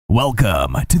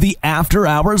Welcome to the After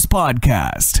Hours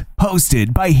Podcast,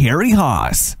 hosted by Harry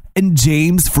Haas and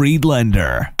James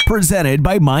Friedlander, presented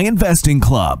by My Investing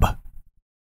Club.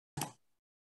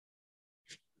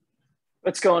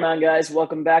 What's going on, guys?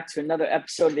 Welcome back to another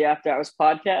episode of the After Hours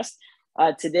Podcast.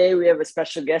 Today we have a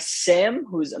special guest, Sam,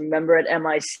 who's a member at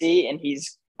MIC, and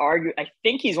I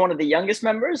think he's one of the youngest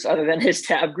members other than his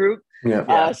tab group.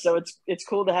 So it's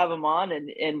cool to have him on,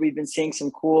 and we've been seeing some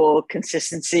cool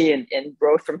consistency and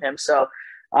growth from him. So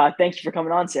thank you for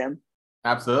coming on, Sam.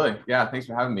 Absolutely. Yeah, thanks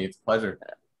for having me. It's a pleasure.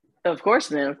 Of course,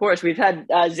 man. Of course. We've had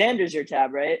Xander's your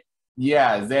tab, right?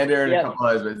 Yeah, Xander and a couple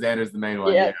others, but Xander's the main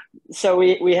one. Yeah. So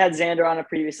we had Xander on a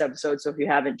previous episode, so if you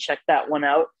haven't checked that one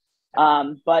out.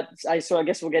 But I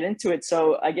guess we'll get into it.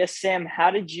 So I guess, Sam,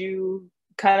 how did you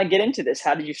kind of get into this?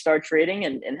 How did you start trading,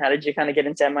 and how did you kind of get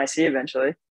into MIC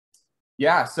eventually?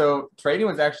 Yeah, so trading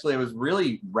it was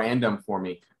really random for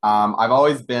me. I've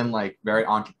always been very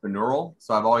entrepreneurial.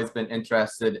 So I've always been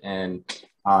interested in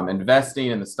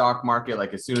investing in the stock market.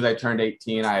 Like as soon as I turned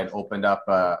 18, I had opened up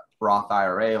a Roth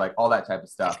IRA, like all that type of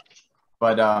stuff.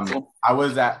 But I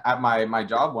was at my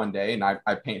job one day, and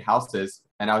I paint houses,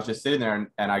 and I was just sitting there,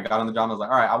 and I got on the job. And I was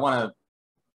like, all right,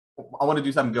 I want to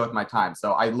do something good with my time.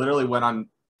 So I literally went on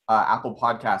Apple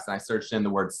Podcasts and I searched in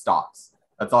the word stocks.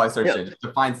 That's all I searched in, just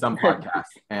to find some podcast.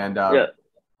 And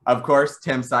of course,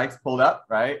 Tim Sykes pulled up,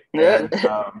 right? Yeah.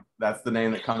 And, that's the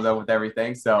name that comes up with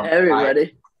everything. So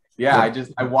everybody.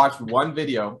 I watched one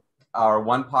video or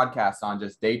one podcast on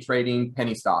just day trading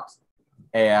penny stocks.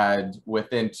 And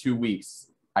within 2 weeks,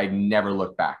 I never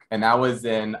looked back. And that was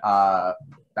in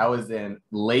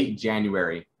late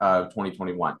January of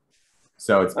 2021.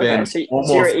 So it's been almost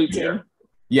you're 18.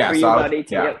 Yeah. So I was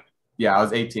 18. Yeah, I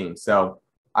was 18. So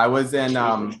I was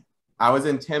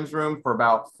in Tim's room for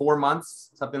about 4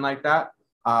 months, something like that.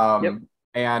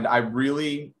 And I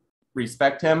really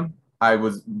respect him. I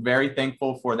was very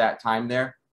thankful for that time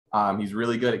there. He's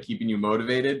really good at keeping you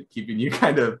motivated, keeping you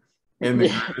kind of in the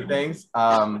good things.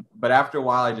 But after a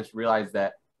while, I just realized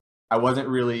that I wasn't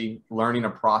really learning a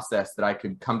process that I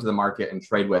could come to the market and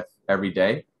trade with every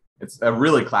day. It's a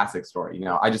really classic story. You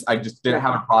know, I just didn't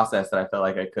have a process that I felt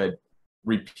like I could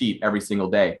repeat every single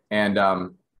day. And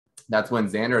that's when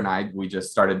Xander and we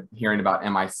just started hearing about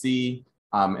MIC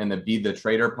and the Be the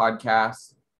Trader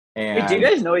podcast. And do you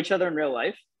guys know each other in real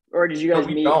life, or did you guys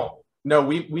meet? No,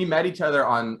 we met each other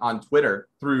on Twitter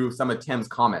through some of Tim's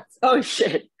comments. Oh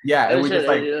shit. Yeah, and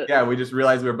we just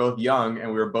realized we were both young and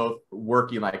we were both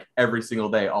working like every single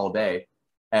day, all day.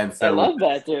 And so I love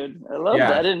that, dude. I love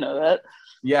that. I didn't know that.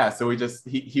 Yeah, so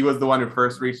he was the one who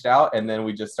first reached out, and then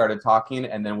we just started talking,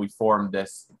 and then we formed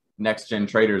this Next Gen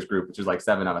Traders group, which is like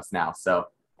 7 of us now. So,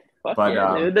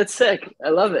 dude, that's sick. I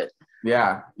love it.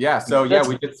 Yeah. So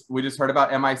we just heard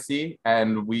about MIC,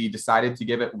 and we decided to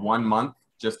give it 1 month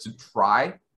just to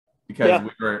try, because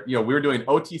we were doing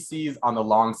OTCs on the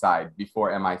long side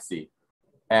before MIC,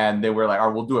 and they were like, "All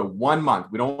right, we'll do it 1 month.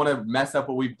 We don't want to mess up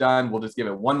what we've done. We'll just give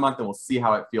it 1 month, and we'll see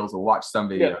how it feels. We'll watch some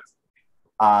videos."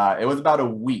 It was about a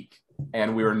week,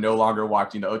 and we were no longer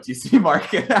watching the OTC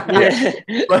market.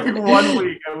 Like 1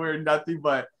 week, and we were nothing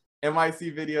but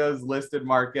MIC videos, listed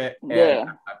market,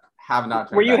 and have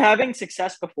not. Were you having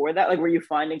success before that? Like, were you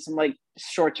finding some like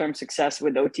short-term success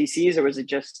with OTCs, or was it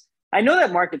just? I know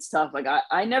that market's tough. Like,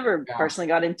 I never personally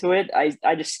got into it.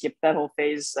 I just skipped that whole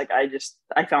phase. Like,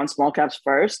 I found small caps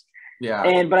first. Yeah.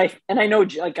 And I know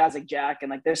like guys like Jack,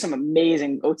 and like there's some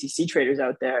amazing OTC traders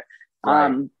out there.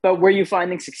 Right. But were you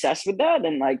finding success with that?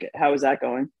 And like, how was that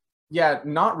going? Yeah,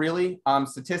 not really.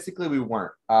 Statistically, we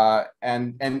weren't.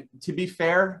 And to be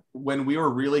fair, when we were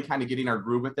really kind of getting our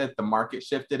groove with it, the market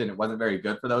shifted and it wasn't very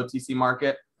good for the OTC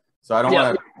market. So I don't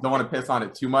want to piss on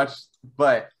it too much,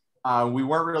 but we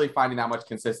weren't really finding that much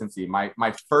consistency.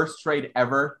 My first trade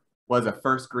ever was a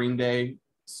first green day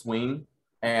swing,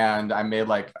 and I made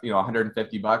like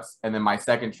 $150. And then my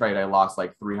second trade, I lost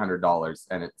like $300,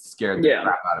 and it scared the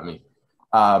crap out of me.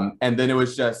 And then it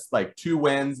was just like 2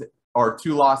 wins or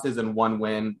 2 losses and 1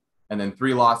 win, and then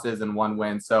 3 losses and 1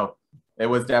 win. So it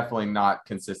was definitely not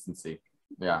consistency.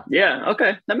 Yeah. Yeah.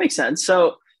 Okay. That makes sense.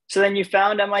 So then you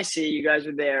found MIC, you guys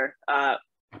were there.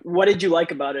 What did you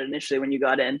like about it initially when you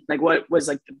got in? Like, what was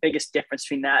like the biggest difference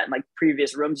between that and like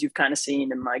previous rooms you've kind of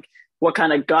seen, and like what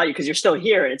kind of got you? Because you're still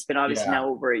here and it's been obviously now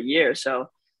over a year. So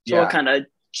what kind of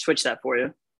switched that for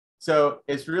you? So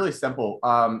it's really simple.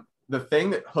 The thing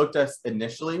that hooked us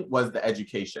initially was the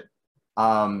education.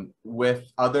 With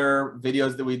other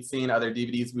videos that we'd seen, other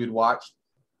DVDs we'd watched,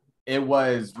 it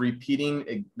was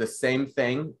repeating the same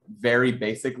thing, very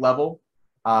basic level.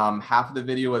 Half of the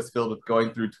video was filled with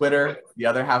going through Twitter. The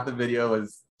other half of the video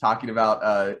was talking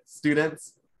about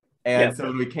students. And so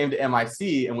when we came to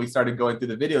MIC and we started going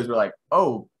through the videos, we're like,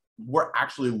 oh, we're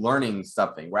actually learning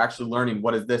something. We're actually learning,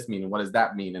 what does this mean? And what does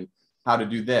that mean? And how to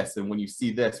do this. And when you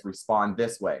see this, respond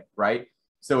this way, right?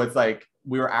 So it's like,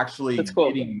 we were actually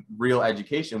getting real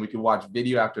education. We could watch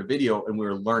video after video and we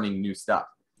were learning new stuff.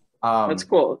 That's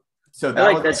cool. So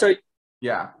that was, so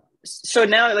yeah. So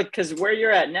now, like, because where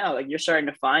you're at now, like, you're starting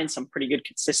to find some pretty good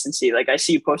consistency. Like, I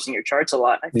see you posting your charts a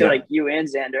lot. I feel like you and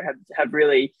Xander have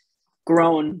really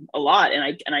grown a lot,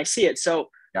 and I see it. So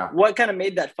what kind of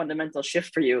made that fundamental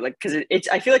shift for you? Like, because it's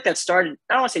I feel like that started,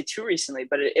 I don't want to say too recently,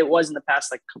 but it was in the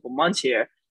past like couple months here.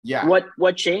 Yeah.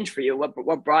 What changed for you?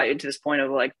 What brought you to this point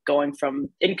of like going from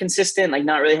inconsistent, like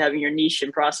not really having your niche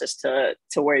and process to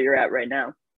where you're at right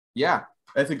now? Yeah,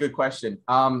 that's a good question.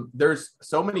 There's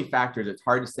so many factors. It's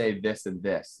hard to say this and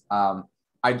this.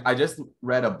 I just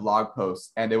read a blog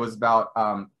post and it was about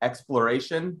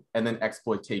exploration and then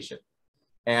exploitation.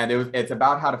 And it's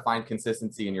about how to find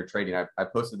consistency in your trading. I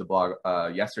posted the blog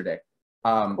yesterday.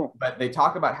 Cool. But they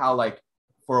talk about how, like,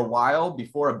 for a while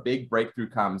before a big breakthrough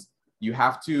comes, you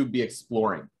have to be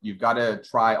exploring. You've got to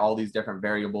try all these different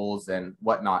variables and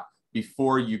whatnot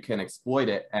before you can exploit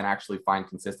it and actually find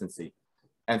consistency.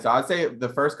 And so I'd say the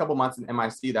first couple months in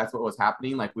MIC, that's what was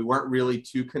happening. Like, we weren't really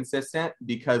too consistent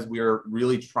because we were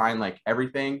really trying like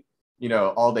everything, you know,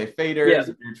 all day faders.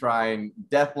 You're trying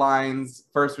death lines,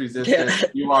 first resistance,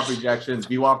 VWAP rejections,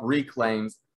 VWAP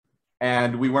reclaims.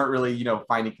 And we weren't really, you know,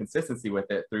 finding consistency with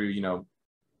it through, you know,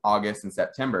 August and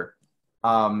September.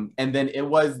 And then it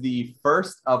was the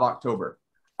 1st of October.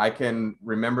 I can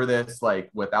remember this like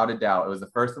without a doubt. It was the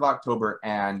 1st of October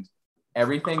and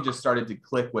everything just started to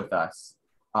click with us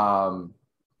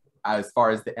as far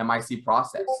as the MIC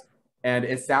process. And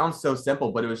it sounds so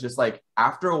simple, but it was just like,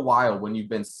 after a while, when you've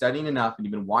been studying enough and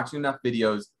you've been watching enough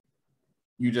videos,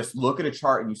 you just look at a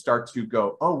chart and you start to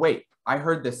go, oh, wait, I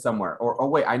heard this somewhere. Or, oh,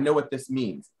 wait, I know what this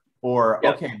means. Or,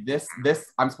 okay, this,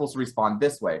 I'm supposed to respond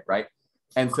this way, right?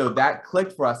 And so that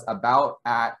clicked for us about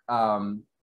at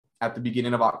the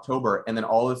beginning of October. And then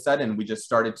all of a sudden, we just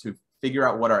started to figure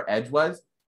out what our edge was,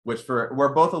 which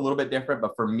we're both a little bit different.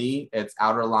 But for me, it's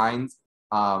outer lines,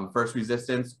 first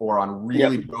resistance, or on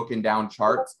really broken down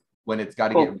charts when it's got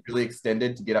to get really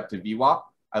extended to get up to VWAP.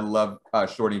 I love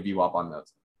shorting VWAP on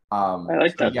those. I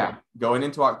like that. Yeah, going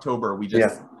into October, we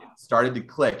just started to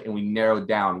click and we narrowed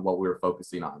down what we were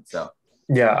focusing on. So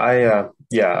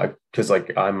because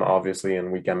like I'm obviously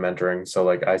in weekend mentoring, so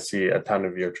like I see a ton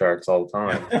of your charts all the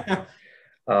time.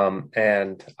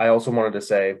 And I also wanted to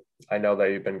say, I know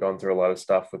that you've been going through a lot of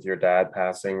stuff with your dad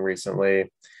passing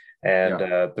recently, and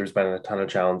there's been a ton of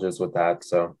challenges with that.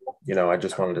 So, you know, I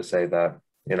just wanted to say that,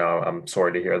 you know, I'm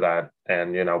sorry to hear that,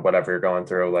 and, you know, whatever you're going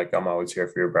through, like, I'm always here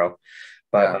for you, bro.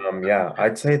 But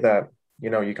I'd say that, you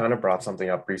know, you kind of brought something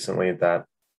up recently that,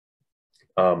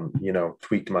 you know,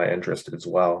 tweaked my interest as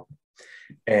well.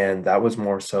 And that was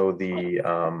more so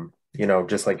the, you know,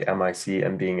 just like MIC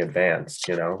and being advanced,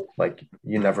 you know, like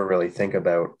you never really think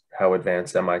about how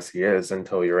advanced MIC is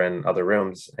until you're in other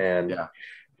rooms and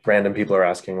random people are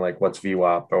asking like, what's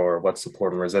VWAP or what's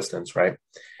support and resistance, right?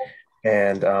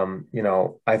 And, you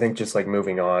know, I think just like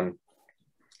moving on,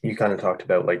 you kind of talked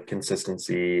about like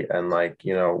consistency and like,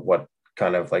 you know, what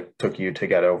kind of like took you to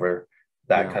get over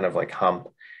that kind of like hump.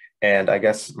 And I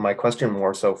guess my question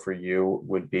more so for you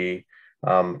would be,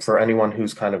 for anyone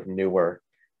who's kind of newer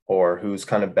or who's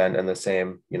kind of been in the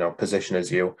same, you know, position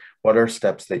as you, what are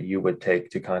steps that you would take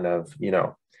to kind of, you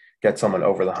know, get someone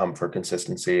over the hump for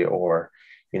consistency, or,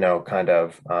 you know, kind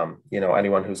of, you know,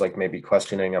 anyone who's like maybe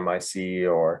questioning MIC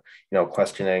or, you know,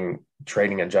 questioning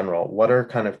trading in general, what are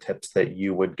kind of tips that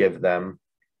you would give them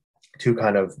to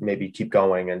kind of maybe keep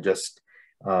going and just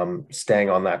staying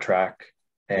on that track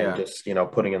and just, you know,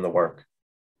 putting in the work?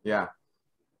 Yeah.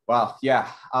 Well, yeah.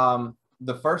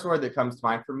 The first word that comes to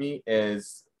mind for me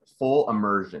is full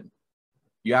immersion.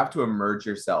 You have to immerse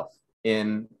yourself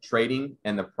in trading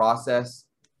and the process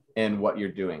and what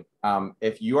you're doing.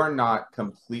 If you are not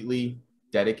completely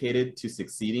dedicated to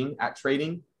succeeding at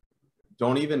trading,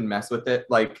 don't even mess with it.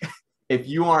 Like, if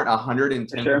you aren't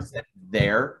 110%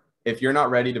 there, if you're not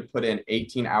ready to put in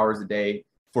 18 hours a day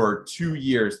for 2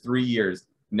 years, 3 years,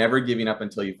 never giving up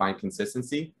until you find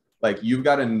consistency, like, you've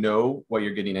got to know what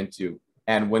you're getting into.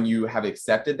 And when you have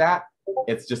accepted that,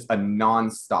 it's just a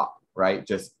nonstop, right?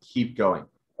 Just keep going.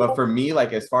 But for me,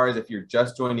 like, as far as if you're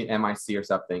just joining MIC or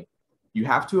something, you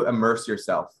have to immerse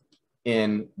yourself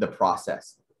in the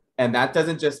process. And that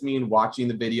doesn't just mean watching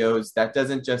the videos. That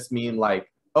doesn't just mean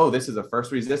like, oh, this is a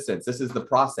first resistance. This is the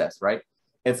process, right?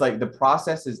 It's like the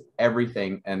process is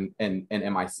everything in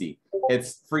MIC.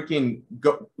 It's freaking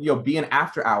be in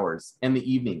after hours in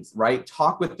the evenings, right?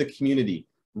 Talk with the community,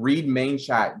 read main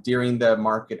chat during the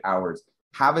market hours,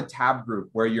 have a tab group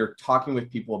where you're talking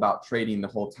with people about trading the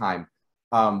whole time.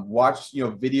 Watch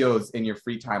videos in your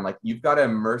free time. Like, you've got to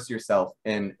immerse yourself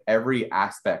in every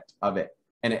aspect of it,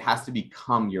 and it has to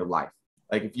become your life.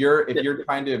 Like, if you're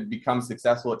trying to become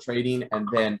successful at trading, and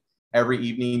then every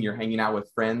evening you're hanging out with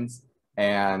friends,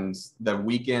 and the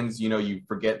weekends you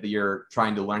forget that you're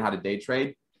trying to learn how to day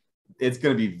trade, it's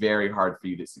going to be very hard for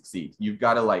you to succeed. You've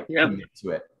got to commit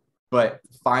to it. But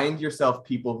find yourself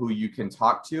people who you can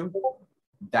talk to.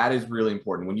 That is really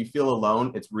important. When you feel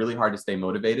alone, it's really hard to stay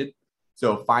motivated.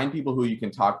 So find people who you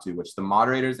can talk to, which the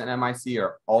moderators in MIC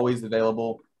are always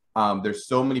available. There's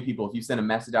so many people. If you send a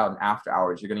message out in after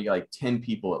hours, you're going to get like 10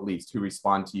 people at least who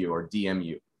respond to you or DM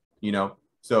you,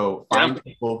 So find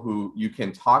people who you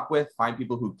can talk with, find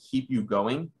people who keep you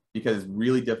going, because it's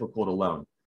really difficult alone.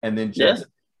 And then just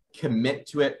commit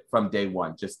to it from day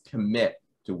one. Just commit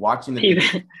to watching the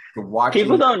videos, to watching.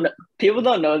 People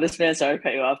don't know this, man. Sorry to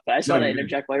cut you off, but I just want to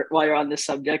interject while you're on this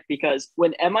subject, because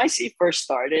when MIC first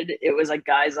started, it was like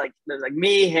guys like there's like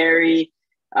me, Harry,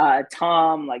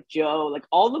 Tom, like Joe, like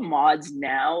all the mods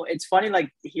now. It's funny like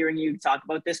hearing you talk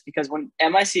about this, because when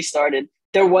MIC started,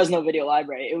 there was no video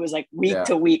library. It was like week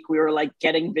to week. We were like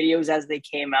getting videos as they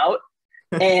came out.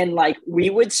 And like we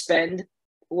would spend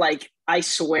like, I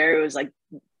swear it was like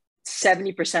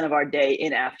 70% of our day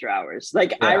in after hours.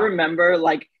 Like I remember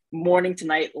like morning to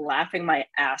night laughing my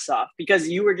ass off, because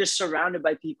you were just surrounded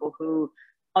by people who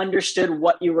understood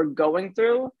what you were going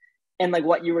through and like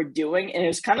what you were doing. And it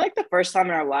was kind of like the first time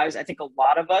in our lives, I think a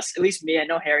lot of us, at least me, I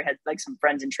know Harry had like some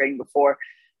friends in trading before,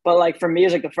 but like for me, it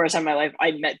was like the first time in my life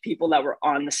I met people that were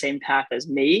on the same path as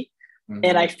me. Mm-hmm.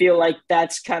 And I feel like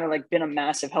that's kind of like been a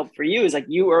massive help for you, is like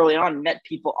you early on met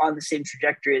people on the same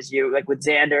trajectory as you, like with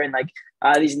Xander and like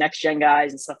these next gen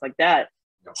guys and stuff like that.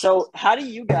 So how do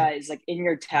you guys, like in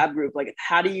your tab group, like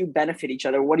how do you benefit each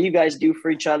other? What do you guys do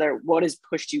for each other? What has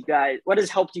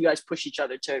helped you guys push each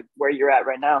other to where you're at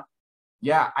right now?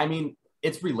 Yeah, I mean,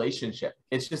 it's relationship.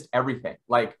 It's just everything.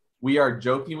 Like, we are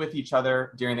joking with each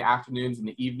other during the afternoons and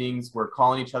the evenings. We're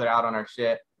calling each other out on our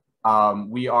shit.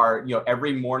 We are,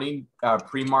 every morning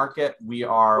pre-market, we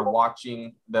are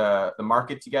watching the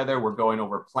market together. We're going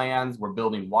over plans. We're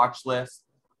building watch lists.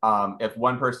 If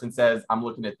one person says, I'm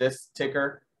looking at this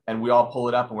ticker, and we all pull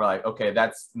it up and we're like, okay,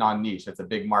 that's non-niche. That's a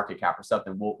big market cap or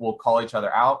something. We'll call each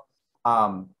other out.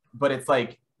 But it's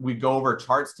like, we go over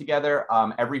charts together.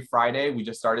 Every Friday, we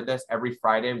just started this. Every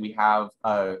Friday, we have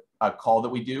a call that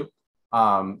we do.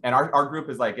 And our group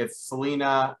is like, it's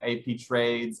Selena, AP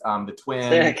Trades, the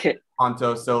Twin,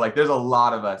 Ponto. So like, there's a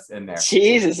lot of us in there.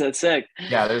 Jesus, that's sick.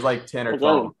 Yeah, there's like 10 or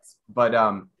 12. But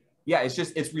yeah,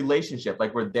 it's relationship.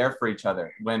 Like, we're there for each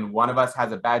other. When one of us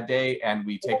has a bad day and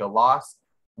we take a loss,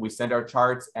 we send our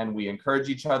charts and we encourage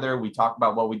each other. We talk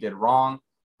about what we did wrong.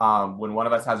 When one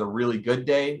of us has a really good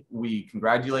day, we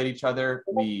congratulate each other.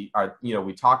 We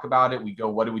talk about it. We go,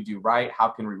 what do we do right? How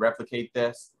can we replicate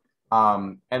this?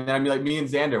 And then I mean, like me and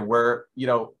Xander, we're,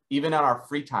 even on our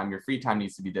free time, your free time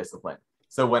needs to be disciplined.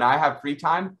 So when I have free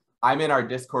time, I'm in our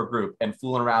Discord group and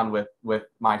fooling around with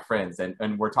my friends,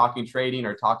 and we're talking trading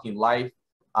or talking life.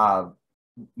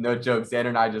 No joke, Xander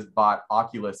and I just bought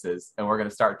Oculuses, and we're going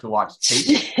to start to watch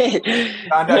tape. Hey,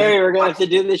 we're going to have to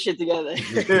do this shit together.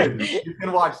 Dude, you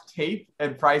can watch tape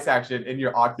and price action in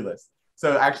your Oculus.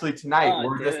 So actually tonight,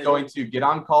 we're just going to get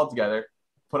on call together,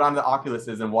 put on the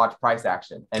Oculuses and watch price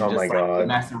action and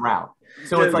mess around.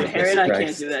 So dude, it's like, Harry and I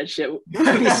can't do that shit.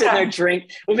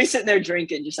 We'll be sitting there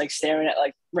drinking, just like staring at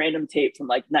like random tape from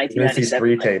like 1997.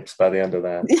 You're gonna see 3 tapes by the end of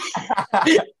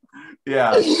that.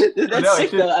 Yeah, dude, that's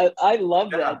sick though. I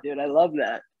love that, dude. I love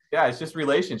that. Yeah, it's just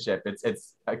relationship.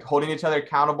 It's like holding each other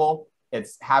accountable.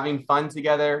 It's having fun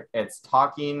together. It's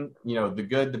talking, the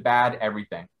good, the bad,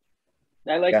 everything.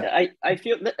 I like that. I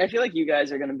feel like you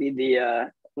guys are gonna be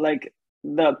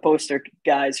the poster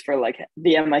guys for like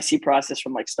the MIC process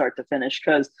from like start to finish,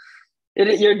 because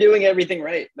you're doing everything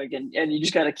right. Like, and you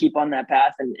just got to keep on that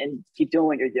path and keep doing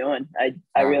what you're doing.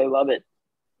 I really love it.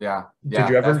 Yeah. Did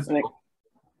you ever?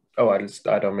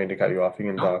 I don't mean to cut you off. You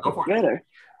can talk. Go for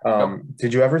it.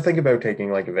 Did you ever think about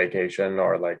taking like a vacation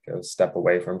or like a step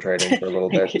away from trading for a little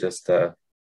bit, just to?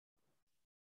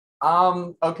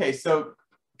 Okay, so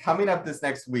coming up this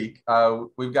next week,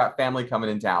 we've got family coming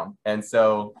in town, and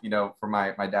so for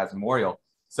my dad's memorial,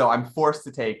 so I'm forced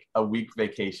to take a week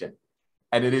vacation,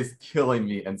 and it is killing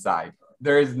me inside.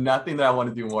 There is nothing that I want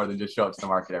to do more than just show up to the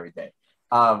market every day.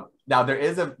 Now there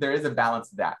is a balance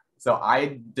to that. So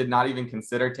I did not even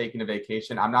consider taking a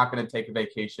vacation. I'm not going to take a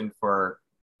vacation for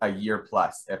a year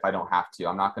plus if I don't have to.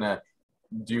 I'm not going to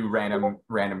do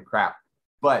random crap.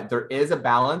 But there is a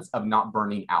balance of not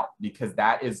burning out, because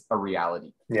that is a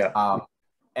reality. Yeah.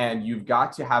 And you've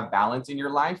got to have balance in your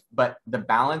life, but the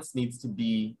balance needs to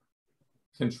be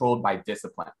controlled by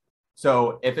discipline.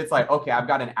 So if it's like, okay, I've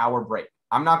got an hour break,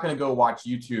 I'm not going to go watch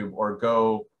YouTube or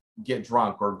go get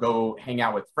drunk or go hang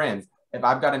out with friends. If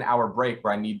I've got an hour break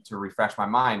where I need to refresh my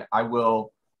mind, I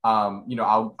will, I'll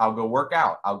go work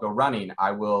out. I'll go running.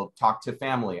 I will talk to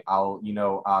family. I'll,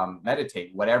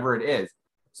 meditate, whatever it is.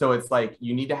 So it's like,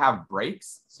 you need to have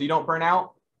breaks so you don't burn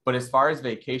out. But as far as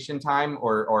vacation time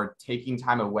or taking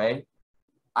time away,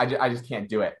 I just can't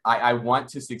do it. I want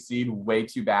to succeed way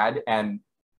too bad. And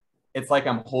it's like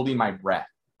I'm holding my breath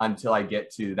until I get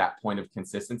to that point of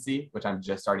consistency, which I'm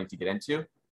just starting to get into.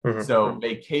 Mm-hmm. So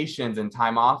vacations and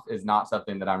time off is not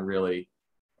something that I'm really,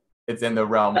 it's in the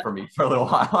realm for me for a little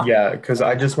while. Yeah, because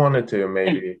I just wanted to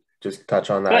maybe just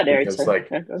touch on that because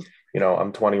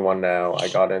I'm 21 now. I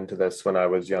got into this when I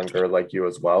was younger, like you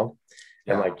as well.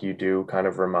 And like you do kind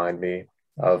of remind me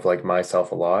of like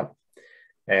myself a lot.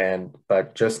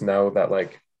 But just know that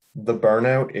like the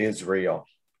burnout is real,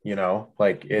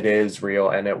 like it is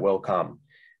real and it will come.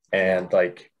 And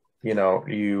like,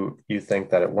 you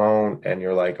think that it won't, and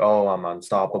you're like, oh, I'm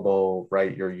unstoppable,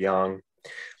 right? You're young,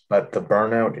 but the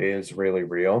burnout is really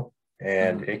real,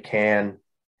 and it can,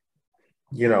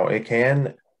 you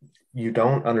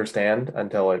don't understand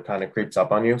until it kind of creeps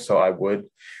up on you. So I would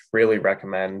really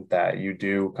recommend that you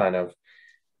do kind of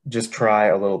just try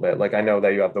a little bit. Like, I know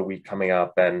that you have the week coming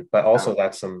up, but also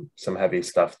that's some heavy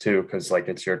stuff too, because like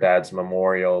it's your dad's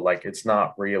memorial. Like, it's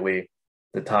not really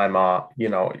the time off,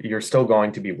 you're still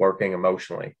going to be working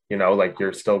emotionally, like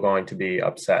you're still going to be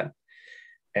upset.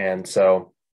 And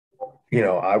so,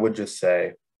 I would just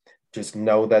say, just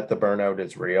know that the burnout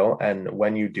is real. And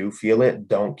when you do feel it,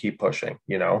 don't keep pushing,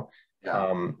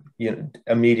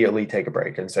 immediately take a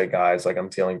break and say, guys, like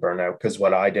I'm feeling burnout. Because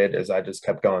what I did is I just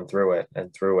kept going through it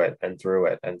and through it and through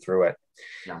it and through it.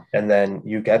 Yeah. And then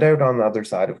you get out on the other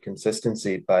side of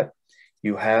consistency, but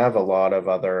you have a lot of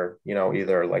other,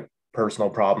 either like personal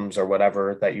problems or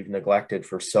whatever that you've neglected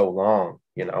for so long,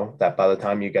 that by the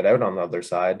time you get out on the other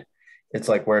side, it's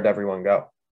like, where'd everyone go,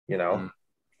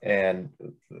 and,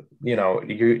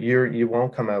 you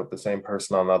won't come out the same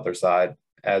person on the other side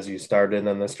as you started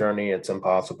in this journey. It's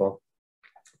impossible.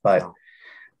 But,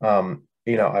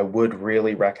 I would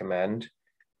really recommend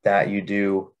that you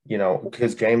do,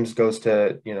 because James goes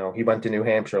to, he went to New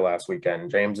Hampshire last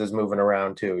weekend. James is moving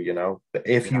around too,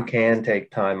 if you can take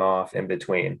time off in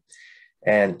between,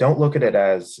 and don't look at it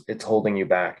as it's holding you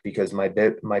back, because my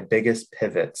biggest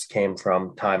pivots came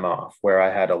from time off, where I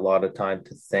had a lot of time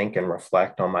to think and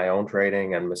reflect on my own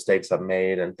trading and mistakes I've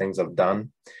made and things I've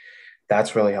done.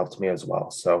 That's really helped me as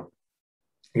well. So,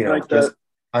 just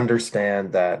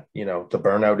understand that, the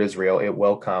burnout is real. It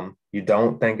will come. You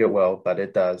don't think it will, but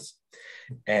it does.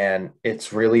 And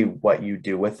it's really what you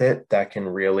do with it that can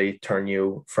really turn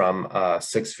you from a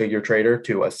 6-figure trader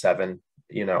to a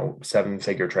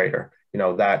seven-figure trader.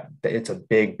 That it's a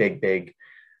big,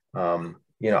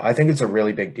 I think it's a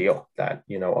really big deal that,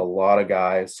 a lot of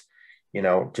guys,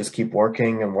 just keep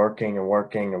working and working and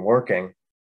working and working.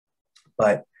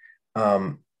 But,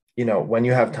 when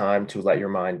you have time to let your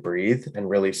mind breathe and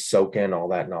really soak in all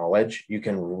that knowledge, you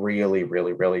can really,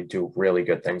 really, really do really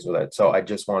good things with it. So I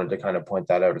just wanted to kind of point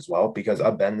that out as well, because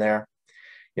I've been there.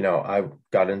 I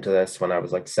got into this when I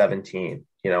was like 17,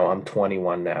 I'm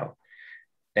 21 now,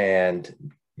 and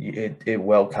it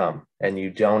will come, and you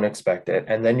don't expect it.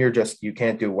 And then you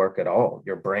can't do work at all.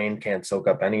 Your brain can't soak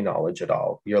up any knowledge at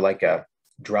all. You're like a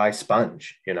dry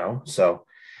sponge, So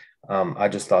I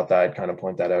just thought that I'd kind of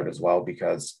point that out as well,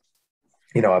 because,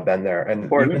 I've been there. And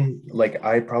even like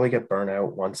I probably get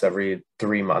burnout once every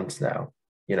 3 months now,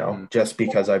 just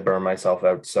because I burn myself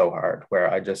out so hard,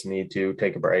 where I just need to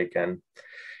take a break and,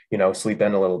 sleep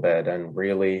in a little bit and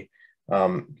really,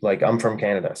 like I'm from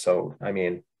Canada. So, I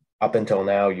mean, up until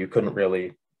now, you couldn't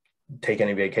really take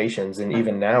any vacations. And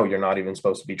even now, you're not even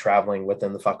supposed to be traveling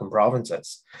within the fucking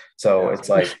provinces. So it's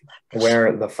like,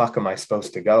 where the fuck am I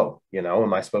supposed to go?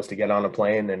 Am I supposed to get on a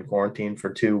plane and quarantine for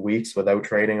 2 weeks without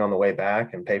trading on the way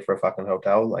back and pay for a fucking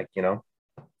hotel? Like, Yeah.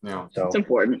 So it's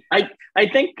important. I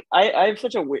think I have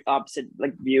such a opposite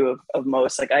like view of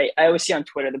most. Like I always see on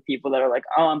Twitter the people that are like,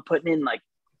 oh, I'm putting in like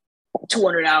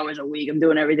 200 hours a week. I'm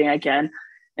doing everything I can.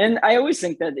 And I always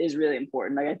think that is really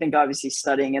important. Like, I think obviously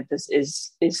studying at this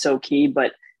is so key,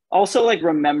 but also like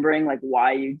remembering like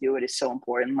why you do it is so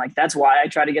important. Like, that's why I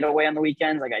try to get away on the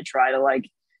weekends. Like I try to like,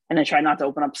 and I try not to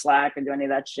open up Slack or do any of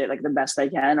that shit like the best I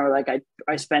can. Or like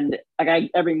I spend like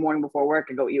every morning before work,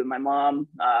 I go eat with my mom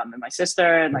and my sister,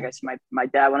 and like I see my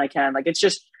dad when I can. Like it's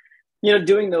just, you know,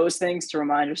 doing those things to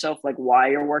remind yourself like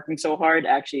why you're working so hard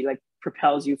actually like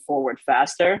propels you forward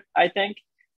faster, I think.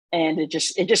 And it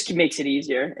just makes it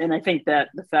easier. And I think that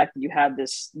the fact that you have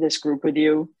this group with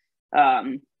you,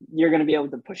 you're going to be able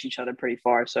to push each other pretty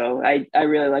far. So I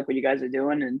really like what you guys are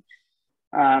doing.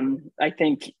 And I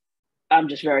think I'm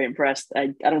just very impressed.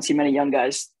 I don't see many young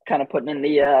guys kind of putting in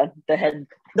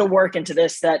the work into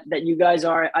this that you guys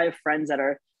are. I have friends that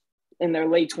are in their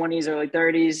late 20s or late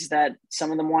 30s that some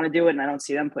of them want to do it, and I don't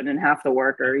see them putting in half the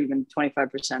work or even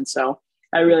 25%. So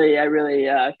I really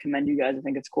commend you guys. I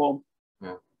think it's cool.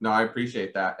 Yeah, no, I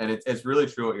appreciate that. And it's really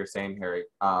true what you're saying, Harry.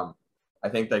 I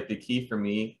think like the key for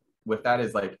me with that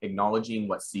is like acknowledging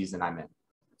what season I'm in.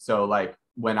 So like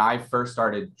when I first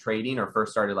started trading or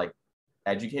first started like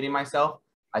educating myself,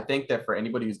 I think that for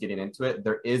anybody who's getting into it,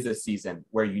 there is a season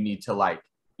where you need to like,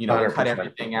 you know, 100%. Cut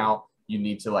everything out. You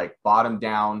need to like bottom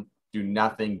down, do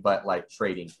nothing but like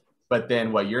trading. But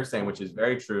then what you're saying, which is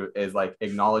very true, is like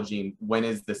acknowledging when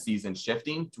is the season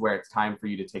shifting to where it's time for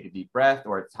you to take a deep breath,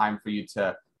 or it's time for you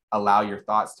to allow your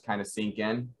thoughts to kind of sink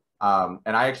in. And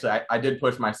I did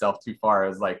push myself too far. It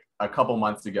was like a couple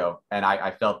months ago, and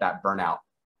I felt that burnout.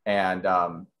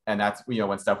 And that's, you know,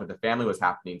 when stuff with the family was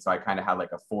happening. So I kind of had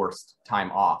like a forced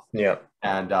time off. Yeah.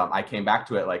 And I came back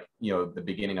to it like, you know, the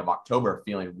beginning of October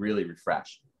feeling really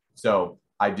refreshed. So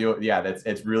I do. Yeah,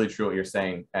 it's really true what you're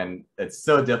saying. And it's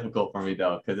so difficult for me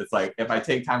though, because it's like, if I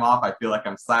take time off, I feel like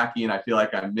I'm slacking. I feel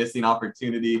like I'm missing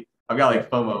opportunity. I've got like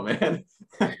FOMO, man.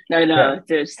 I know,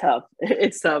 it's tough.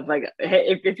 It's tough. Like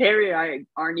if Harry and I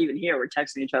aren't even here, we're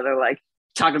texting each other, like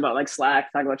talking about like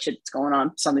Slack, talking about shit that's going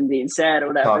on, something being said or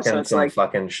whatever. Talking so it's some like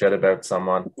fucking shit about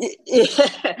someone.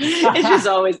 It's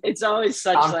always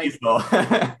such I'm like peaceful.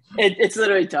 it's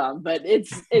literally dumb, but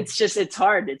it's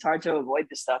hard. It's hard to avoid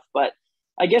this stuff. But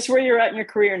I guess where you're at in your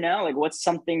career now, like what's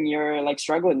something you're like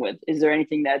struggling with? Is there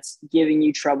anything that's giving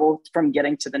you trouble from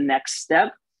getting to the next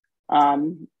step?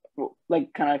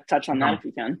 Like kind of touch on that if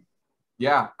you can.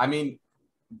 Yeah, I mean,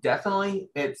 definitely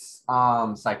it's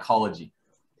psychology,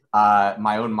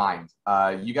 my own mind.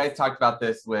 You guys talked about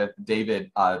this with David,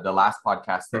 the last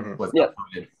podcast that was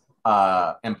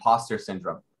uploaded, imposter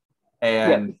syndrome.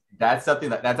 And that's something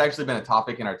that's actually been a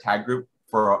topic in our tag group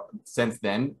since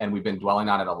then, and we've been dwelling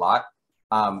on it a lot.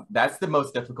 That's the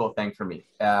most difficult thing for me.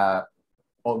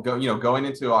 Going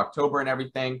into October and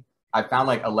everything, I found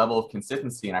like a level of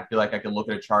consistency, and I feel like I can look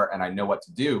at a chart and I know what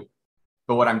to do.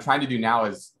 But what I'm trying to do now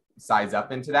is size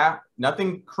up into that.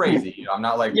 Nothing crazy. You know, I'm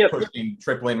not like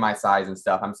tripling my size and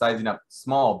stuff. I'm sizing up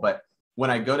small. But when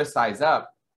I go to size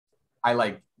up, I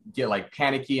like get like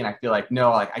panicky and I feel like,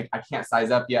 no, like I can't size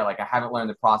up yet. Like I haven't learned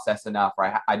the process enough,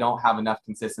 or I don't have enough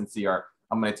consistency, or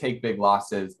I'm going to take big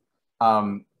losses.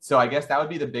 So I guess that would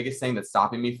be the biggest thing that's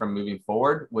stopping me from moving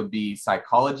forward, would be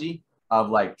psychology of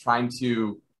like trying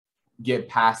to get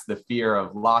past the fear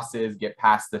of losses, get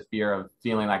past the fear of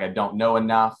feeling like I don't know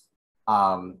enough.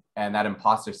 And that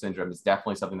imposter syndrome is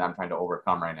definitely something that I'm trying to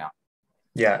overcome right now.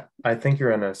 Yeah, I think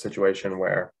you're in a situation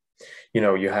where, you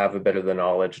know, you have a bit of the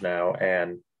knowledge now,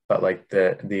 but like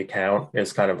the account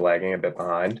is kind of lagging a bit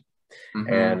behind.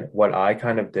 Mm-hmm. And what I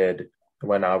kind of did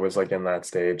when I was like in that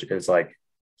stage is like,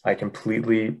 I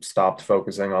completely stopped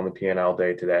focusing on the P&L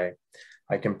day to day.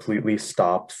 I completely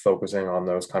stopped focusing on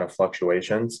those kind of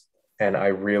fluctuations. And I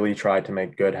really tried to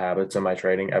make good habits in my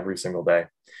trading every single day.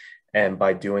 And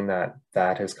by doing that,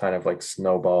 that has kind of like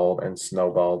snowballed and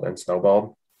snowballed and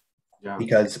snowballed. Yeah.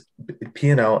 Because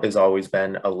P&L has always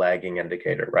been a lagging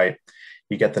indicator, right?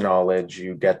 You get the knowledge,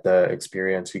 you get the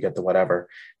experience, you get the whatever.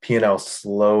 P&L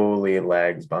slowly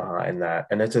lags behind that.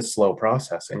 And it's a slow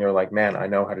process. And you're like, man, I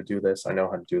know how to do this. I know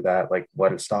how to do that. Like,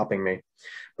 what is stopping me?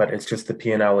 But it's just the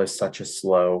P&L is such a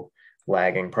slow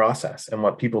lagging process. And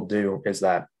what people do is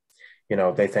that, you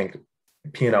know, they think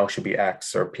P&L should be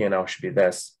X or P&L should be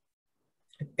this.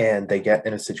 And they get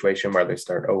in a situation where they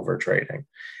start over trading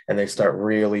and they start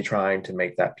really trying to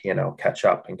make that P&L catch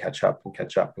up and catch up and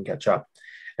catch up and catch up.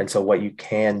 And so what you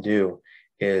can do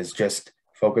is just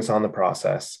focus on the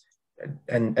process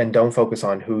and don't focus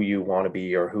on who you want to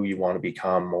be or who you want to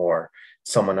become or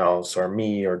someone else or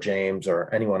me or James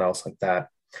or anyone else like that.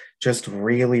 Just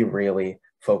really, really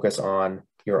focus on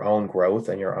your own growth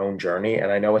and your own journey.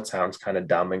 And I know it sounds kind of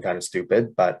dumb and kind of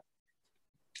stupid, but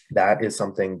that is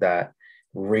something that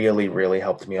really, really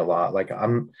helped me a lot. Like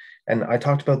and I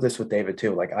talked about this with David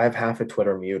too. Like I have half of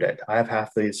Twitter muted. I have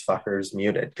half these fuckers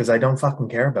muted because I don't fucking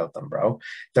care about them, bro.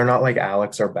 They're not like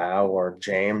Alex or Bao or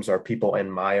James or people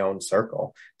in my own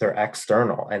circle. They're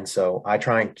external. And so I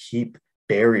try and keep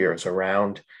barriers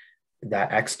around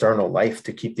that external life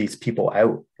to keep these people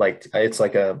out. Like it's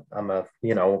like I'm a,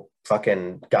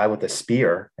 fucking guy with a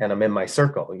spear and I'm in my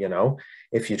circle,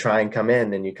 if you try and come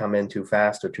in and you come in too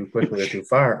fast or too quickly or too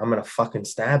far, I'm going to fucking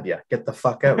stab you. Get the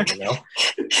fuck out,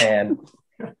 And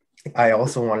I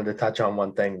also wanted to touch on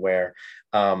one thing where,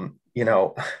 that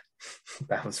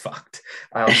was fucked.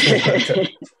 I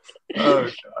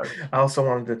also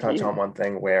wanted to touch on one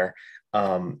thing where,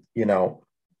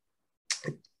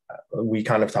 we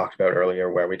kind of talked about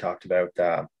earlier where we talked about,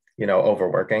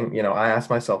 overworking. I ask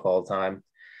myself all the time,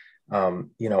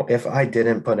 if I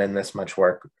didn't put in this much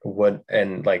work,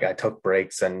 I took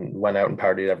breaks and went out and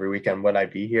partied every weekend, would I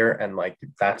be here? And like,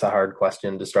 that's a hard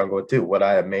question to struggle with too. Would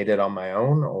I have made it on my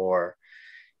own, or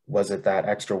was it that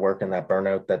extra work and that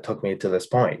burnout that took me to this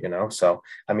point, So,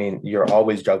 I mean, you're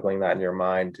always juggling that in your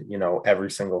mind,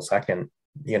 every single second,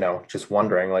 just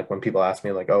wondering, like when people ask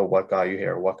me like, oh, what got you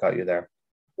here? What got you there?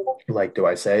 Like, do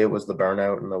I say it was the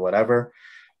burnout and the whatever?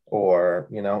 Or,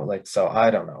 so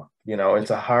I don't know, it's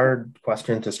a hard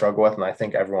question to struggle with. And I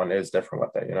think everyone is different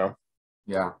with it,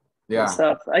 Yeah. Yeah.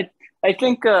 Stuff. I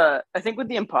think with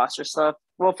the imposter stuff,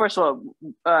 well, first of all,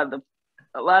 the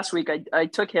last week I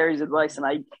took Harry's advice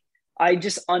and I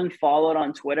just unfollowed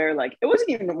on Twitter. Like it wasn't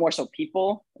even more so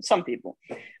some people,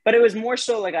 but it was more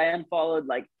so like I unfollowed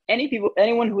like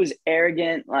anyone who was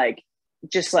arrogant, like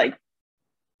just like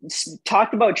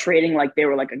talked about trading like they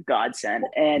were like a godsend,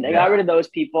 and I got rid of those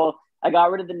people. I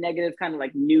got rid of the negative kind of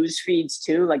like news feeds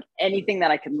too, like anything that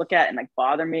I could look at and like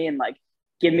bother me and like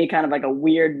give me kind of like a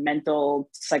weird mental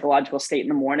psychological state in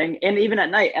the morning and even at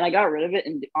night. And I got rid of it,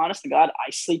 and honest to God, I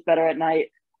sleep better at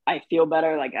night. I feel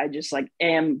better. Like I just like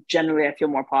am generally, I feel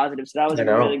more positive. So that was like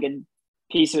a really good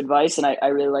piece of advice, and I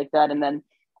really like that. And then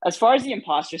as far as the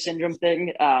imposter syndrome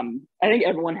thing, I think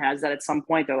everyone has that at some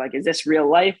point. They're like, is this real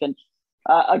life? And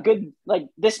a good, like,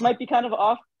 this might be kind of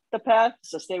off the path,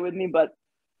 so stay with me. But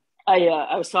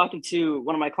I was talking to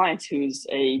one of my clients who's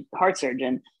a heart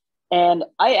surgeon, and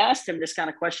I asked him this kind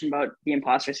of question about the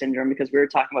imposter syndrome because we were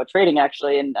talking about trading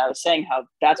actually, and I was saying how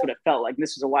that's what it felt like.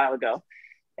 This was a while ago,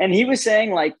 and he was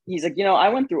saying like, he's like, I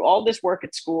went through all this work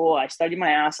at school, I studied my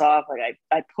ass off, like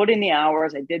I put in the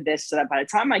hours, I did this, so that by the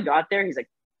time I got there, he's like,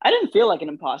 I didn't feel like an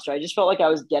imposter. I just felt like I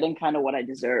was getting kind of what I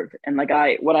deserved and like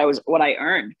what I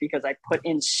earned because I put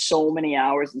in so many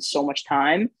hours and so much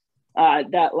time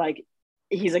that like,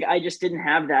 he's like, I just didn't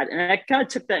have that. And I kind of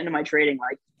took that into my trading.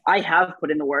 Like I have put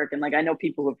in the work, and like, I know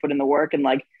people who have put in the work, and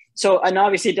like, so, and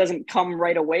obviously it doesn't come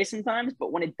right away sometimes,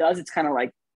 but when it does, it's kind of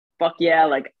like, fuck yeah,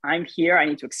 like I'm here, I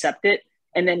need to accept it.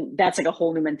 And then that's like a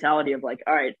whole new mentality of like,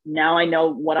 all right, now I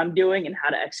know what I'm doing and how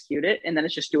to execute it. And then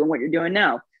it's just doing what you're doing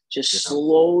now. Just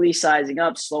slowly sizing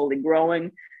up, slowly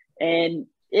growing. And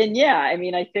yeah, I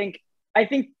mean, I think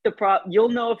you'll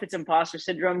know if it's imposter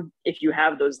syndrome if you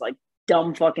have those like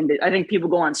dumb fucking, I think people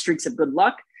go on streaks of good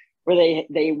luck where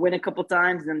they win a couple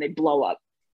times and then they blow up,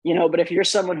 but if you're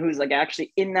someone who's like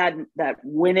actually in that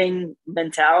winning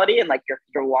mentality and like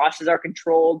your losses are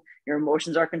controlled, your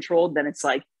emotions are controlled, then it's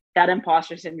like that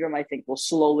imposter syndrome, I think, will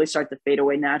slowly start to fade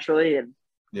away naturally. And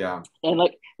yeah. And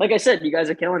like I said, you guys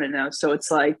are killing it now. So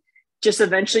it's like, just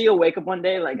eventually you'll wake up one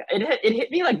day. Like it hit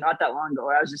me like not that long ago.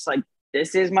 I was just like,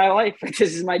 this is my life. Like,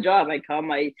 this is my job. I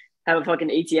have a fucking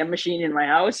ATM machine in my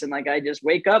house. And like, I just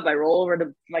wake up, I roll over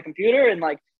to my computer and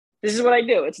like, this is what I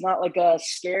do. It's not like a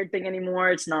scared thing anymore.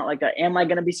 It's not like am I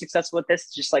going to be successful with this?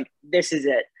 It's just like, this is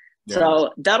it. Yeah.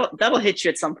 So that'll hit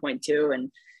you at some point too.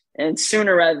 And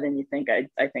sooner rather than you think,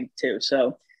 I think too.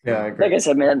 So yeah, I agree. Like I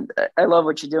said, man, I love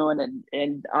what you're doing,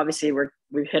 and obviously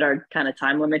we've hit our kind of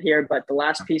time limit here. But the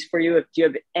last piece for you, if do you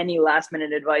have any last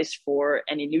minute advice for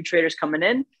any new traders coming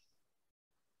in?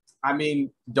 I mean,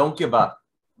 don't give up,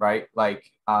 right? Like,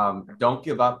 don't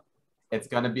give up. It's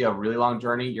going to be a really long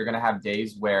journey. You're going to have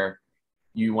days where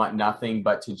you want nothing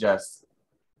but to just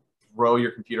throw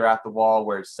your computer at the wall,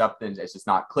 where something is just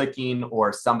not clicking,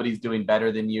 or somebody's doing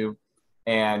better than you.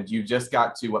 And you just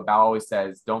got to, what Bao always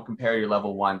says, don't compare your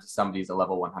level 1 to somebody's a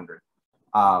level 100.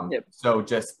 So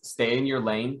just stay in your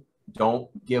lane. Don't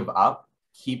give up.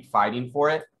 Keep fighting for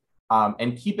it,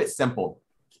 and keep it simple.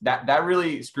 That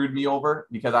really screwed me over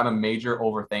because I'm a major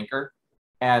overthinker.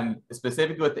 And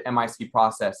specifically with the MIC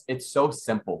process, it's so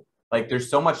simple. Like there's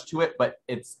so much to it, but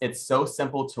it's so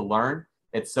simple to learn.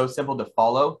 It's so simple to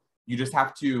follow. You just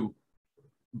have to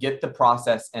get the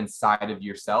process inside of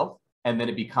yourself. and then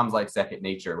it becomes like second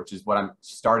nature, which is what I'm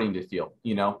starting to feel,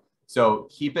 you know? So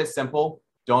keep it simple.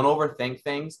 Don't overthink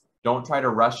things. Don't try to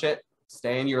rush it.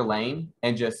 Stay in your lane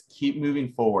and just keep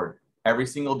moving forward. Every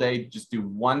single day, just do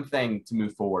one thing to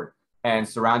move forward, and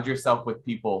surround yourself with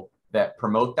people that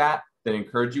promote that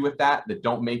encourage you with that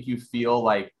don't make you feel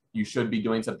like you should be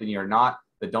doing something you're not,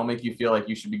 that don't make you feel like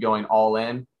you should be going all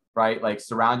in, right? Like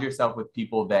surround yourself with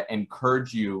people that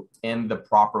encourage you in the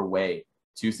proper way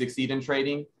to succeed in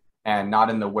trading, and not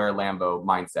in the wear Lambo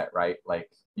mindset, right? Like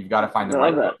you've got to find the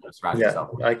right people to surround yourself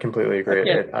with. I completely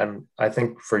agree. I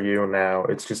think for you now,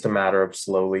 it's just a matter of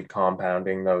slowly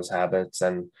compounding those habits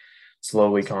and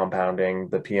slowly compounding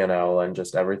the P&L and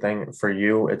just everything. For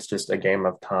you, it's just a game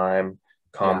of time,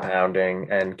 compounding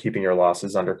and keeping your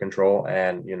losses under control.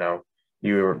 And, you know,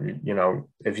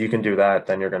 if you can do that,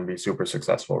 then you're going to be super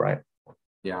successful, right?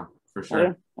 Yeah, for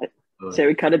sure. Say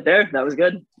we cut it there. That was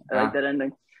good. I like that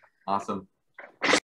ending. Awesome.